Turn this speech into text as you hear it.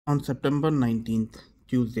On September 19th,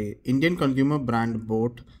 Tuesday, Indian consumer brand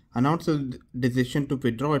BoAt announced a decision to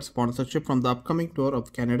withdraw its sponsorship from the upcoming tour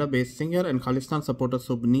of Canada-based singer and Khalistan supporter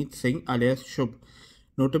Subneet Singh alias Shubh.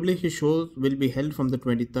 Notably, his shows will be held from the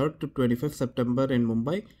 23rd to 25th September in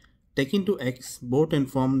Mumbai. Taking to X, BoAt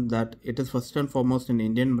informed that it is first and foremost an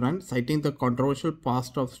Indian brand, citing the controversial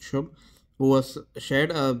past of Shubh, who was shared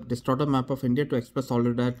a distorted map of India to express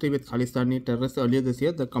solidarity with Khalistani terrorists earlier this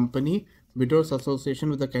year. The company withdrew its association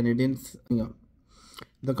with the Canadian singer.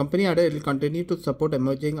 The company added it will continue to support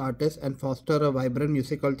emerging artists and foster a vibrant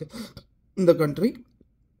music culture in the country.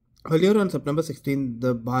 Earlier on September 16,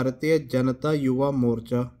 the Bharatiya Janata Yuva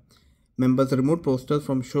Morcha members removed posters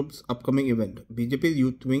from Shubh's upcoming event. BJP's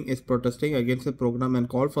youth wing is protesting against the program and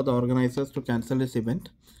called for the organizers to cancel this event.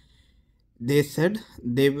 They said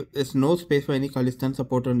there is no space for any Khalistan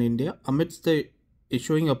supporter in India. Amidst the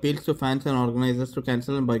issuing appeals to fans and organizers to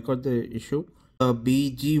cancel and boycott the issue, the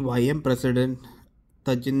BGYM president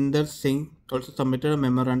Tajinder Singh also submitted a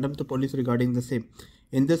memorandum to police regarding the same.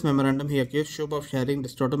 In this memorandum, he accused Shubh of sharing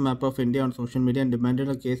distorted map of India on social media and demanded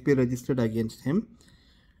a case be registered against him.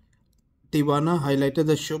 Tiwana highlighted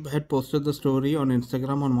that Shubh had posted the story on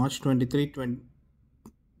Instagram on March 23,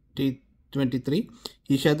 2023.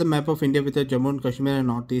 He shared the map of India with the Jammu and Kashmir and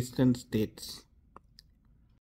northeastern states.